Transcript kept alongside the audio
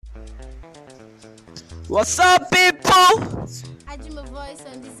What's up, people? Add my voice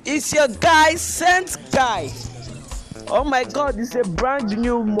on this. It's your guy, Scent Guy. Oh my god, it's a brand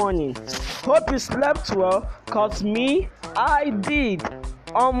new morning. Hope you slept well, cause me, I did.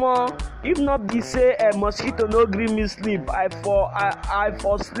 If not be say a mosquito no gree me sleep, I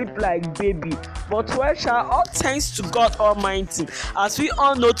fall sleep like baby. But well, shall all thanks to God Almighty. As we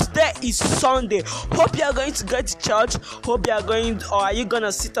all know, today is Sunday. Hope you are going to go to church. Hope you are going, or are you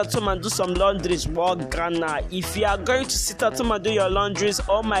gonna sit at home and do some laundries? Well, Ghana. If you are going to sit at home and do your laundries,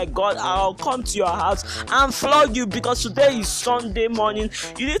 oh my God, I'll come to your house and flog you, because today is Sunday morning.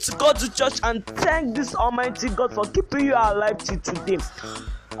 You need to go to church and thank this Almighty God for keeping you alive till today.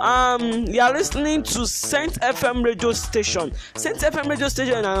 You are listening to Saint FM radio station. Saint FM radio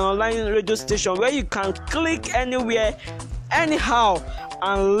station is an online radio station where you can click anywhere, anyhow,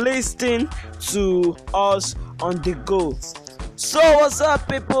 and listen to us on the go. So what's up,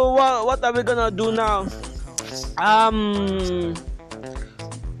 people? What are we gonna do now?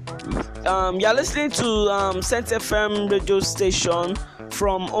 You're listening to Saint FM radio station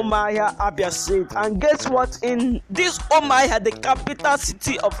from Umuahia, Abia State. And guess what? In this Umuahia, the capital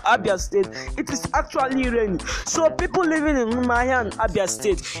city of Abia State, it is actually raining. So people living in Umuahia and Abia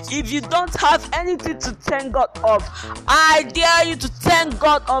State, if you don't have anything to thank God of, I dare you to thank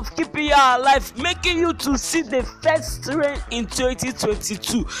God of keeping you alive, making you to see the first rain in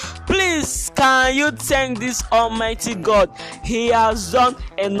 2022. Please, can you thank this Almighty God? He has done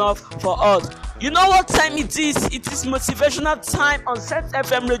enough for us. You know what time it is? It is motivational time on Set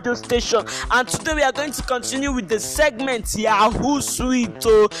FM radio station, and today we are going to continue with the segment Yahoo Sweet,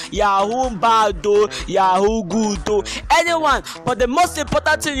 Yahoo Bad, Yahoo Good, anyone. But the most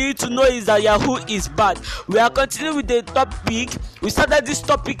important thing you need to know is that Yahoo is bad. We are continuing with the topic. We started this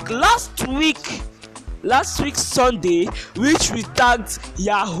topic last week Sunday, which we tagged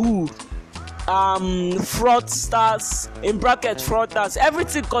Yahoo. Fraudsters, in bracket fraudsters,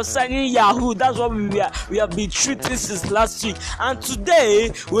 everything concerning Yahoo. That's what we have been treating since last week, and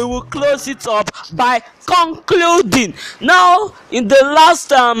today we will close it up by concluding. Now, in the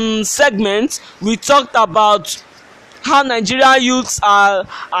last segment, we talked about how Nigerian youths are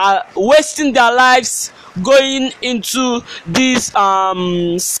wasting their lives going into this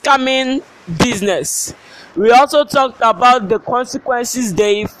scamming business. We also talked about the consequences,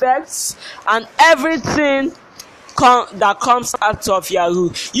 the effects, and everything that comes out of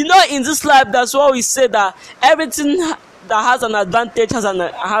Yahoo. You know, in this life, that's why we say that everything that has an advantage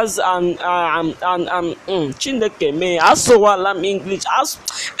Chineke me asowalam English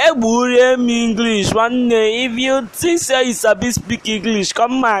English one day. If you think say you sabi speak English,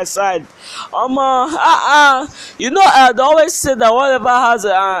 come my side. You know, I'd always say that whatever has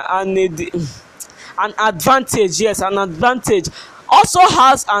an advantage, yes, an advantage also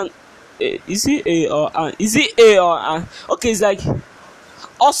has an is it a or an? Is it a or an? Okay, it's like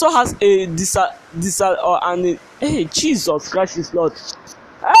also has a or an. Hey, Jesus Christ is Lord.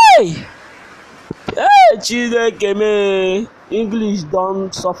 Hey, Chineke me, English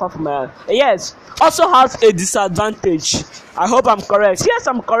don't suffer from my. Yes, also has a disadvantage. I hope I'm correct. Yes,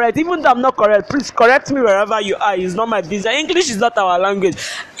 I'm correct. Even though I'm not correct, please correct me wherever you are. It's not my business. English is not our language.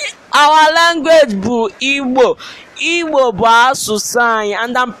 Our language bu Igbo. Igbo bu asụsụ anyị,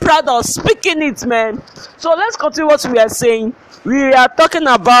 and I'm proud of speaking it, man. So let's continue what we are saying. We are talking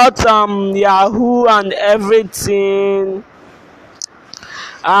about Yahoo and everything.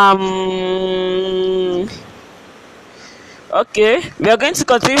 Okay, we are going to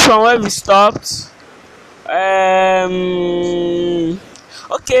continue from where we stopped.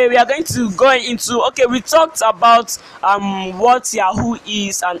 Okay, we are going to go into, we talked about what Yahoo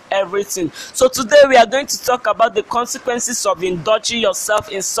is and everything. So today we are going to talk about the consequences of indulging yourself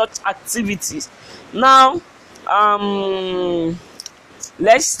in such activities. Now,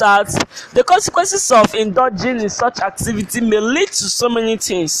 let's start. The consequences of indulging in such activity may lead to so many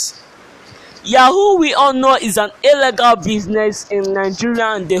things. Yahoo, we all know, is an illegal business in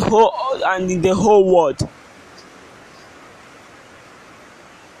Nigeria and in the whole world.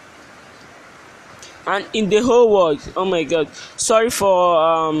 And in the whole world. Oh my God, sorry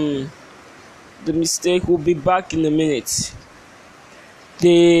for the mistake. We'll be back in a minute.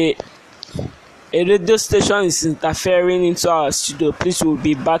 A radio station is interfering into our studio. Please, we'll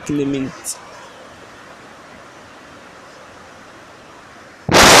be back in a minute.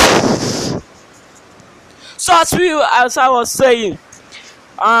 So as I was saying,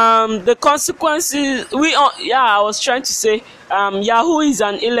 The consequences I was trying to say Yahoo is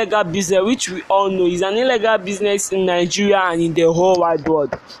an illegal business, which we all know is an illegal business in Nigeria and in the whole wide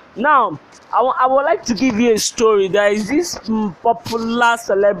world. Now I would like to give you a story. There is this popular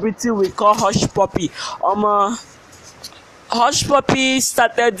celebrity we call Hush Puppy. Hush Puppy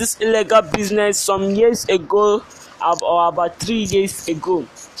started this illegal business some years ago, or about 3 years ago.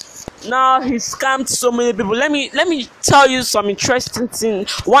 Now he scammed so many people. Let me tell you some interesting thing.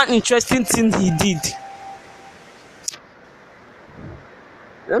 One interesting thing he did.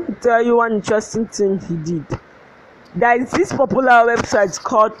 Let me tell you one interesting thing he did. There is this popular website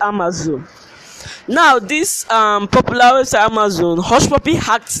called Amazon. Now this popular website Amazon, Hush Puppy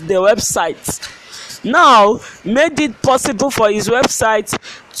hacked the website. Now made it possible for his website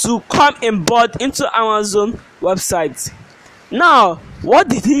to come embed into Amazon website. Now what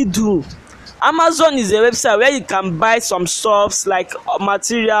did he do? Amazon is a website where you can buy some stuffs like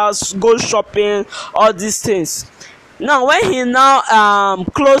materials, go shopping, all these things. Now when he now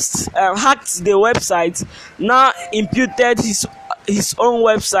hacked the website, now imputed his own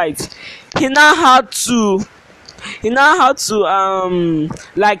website, he now had to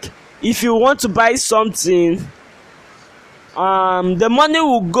like, if you want to buy something, the money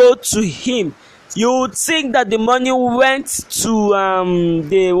will go to him. You would think that the money went to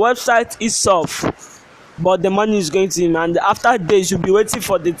the website itself, but the money is going to him, and after days you'll be waiting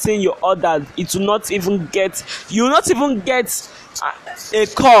for the thing you ordered. It will not even get, you will not even get a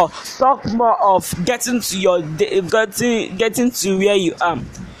call. Talk more of getting to where you are.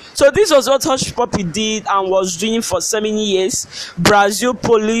 So this was what Hush Puppy did and was doing for so many years. Brazil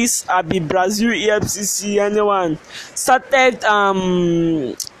police, Brazil EFCC, anyone started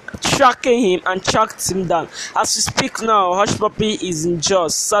tracking him and tracked him down. As we speak now, Hush Puppy is in jail,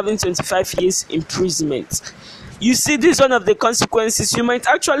 serving 25 years imprisonment. You see, this is one of the consequences. You might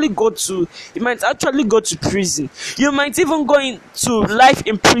actually go to prison. You might even go into life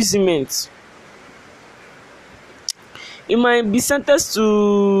imprisonment. You might be sentenced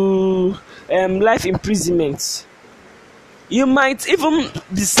to life imprisonment. You might even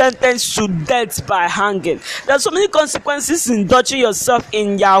be sentenced to death by hanging. There are so many consequences in indulging yourself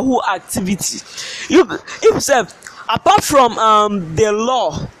in Yahoo activity. You yourself, apart from the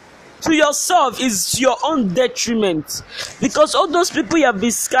law, to yourself is your own detriment, because all those people you have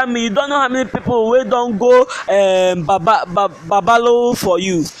been scamming, you don't know how many people wey don go babalo for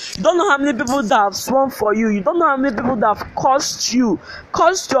you. You don't know how many people that have sworn for you. You don't know how many people that have cursed your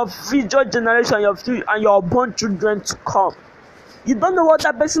future generation, and your born children to come. You don't know what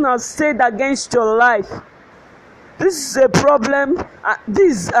that person has said against your life. This is a problem.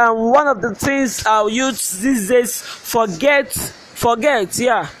 This is one of the things our youth these days forget.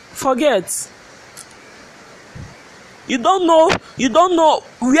 You don't know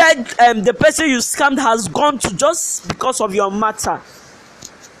where the person you scammed has gone to just because of your matter.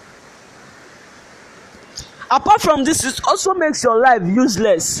 Apart from this, it also makes your life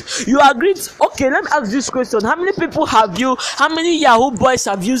useless. You agreed. Okay, let me ask this question: how many Yahoo boys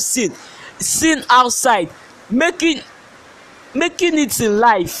have you seen outside making it in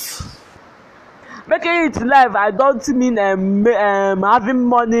life? Making it in life, I don't mean having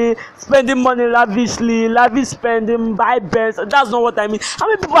money, spending money lavishly, lavish spending, buy Benz. That's not what I mean. How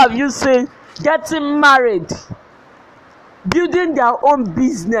many people have you seen getting married, building their own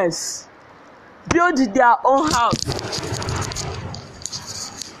business, building their own house,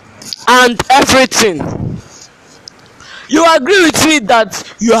 and everything? You agree with me that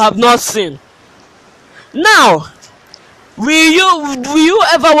you have not seen. Now, will you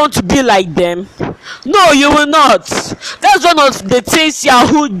ever want to be like them? No, you will not. That's one of the things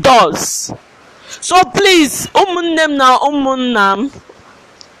Yahoo does. So please, umunnem,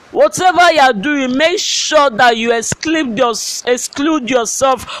 whatever you are doing, make sure that you exclude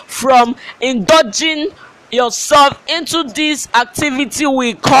yourself from indulging yourself into this activity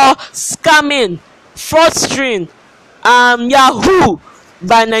we call scamming, fraudstering, Yahoo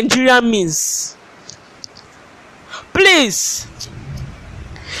by Nigerian means. Please.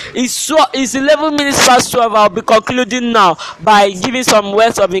 It's 11 minutes past 12. I'll be concluding now by giving some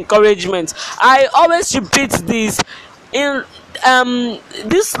words of encouragement. I always repeat this: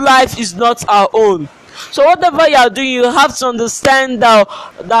 this life is not our own. So whatever you are doing, you have to understand that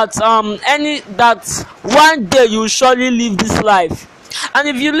one day you will surely leave this life. And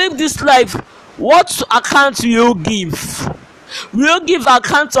if you leave this life, what account will you give? Will you give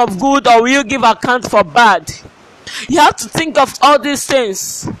account of good, or will you give account for bad? You have to think of all these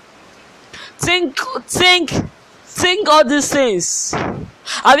things. Think all these things.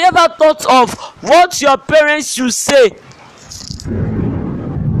 Have you ever thought of what your parents should say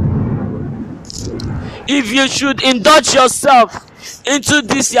if you should indulge yourself into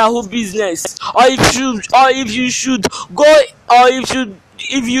this yahoo business, or if you should go, or if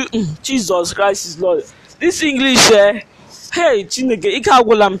you Jesus Christ is Lord, this English hey Chineke ike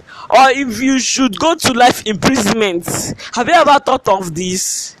agwụla m, or if you should go to life imprisonment. Have you ever thought of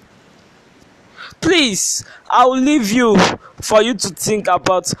this? Please, I will leave you for you to think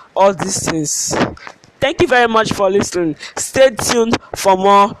about all these things. Thank you very much for listening. Stay tuned for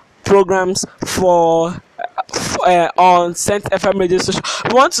more programs on Saint FM radio station.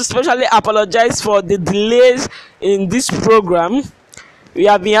 We want to specially apologize for the delays in this program. We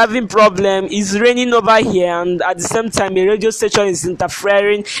have been having problem. It's raining over here, and at the same time the radio station is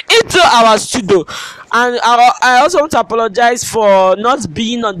interfering into our studio. And I also want to apologize for not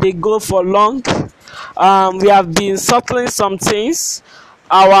being on the go for long. We have been settling some things.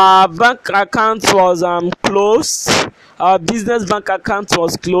 Our bank account was closed. Our business bank account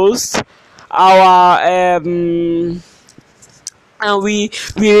was closed. Our and we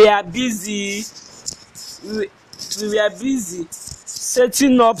were busy. We were busy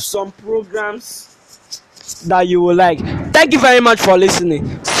setting up some programs that you will like. Thank you very much for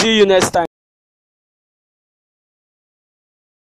listening. See you next time.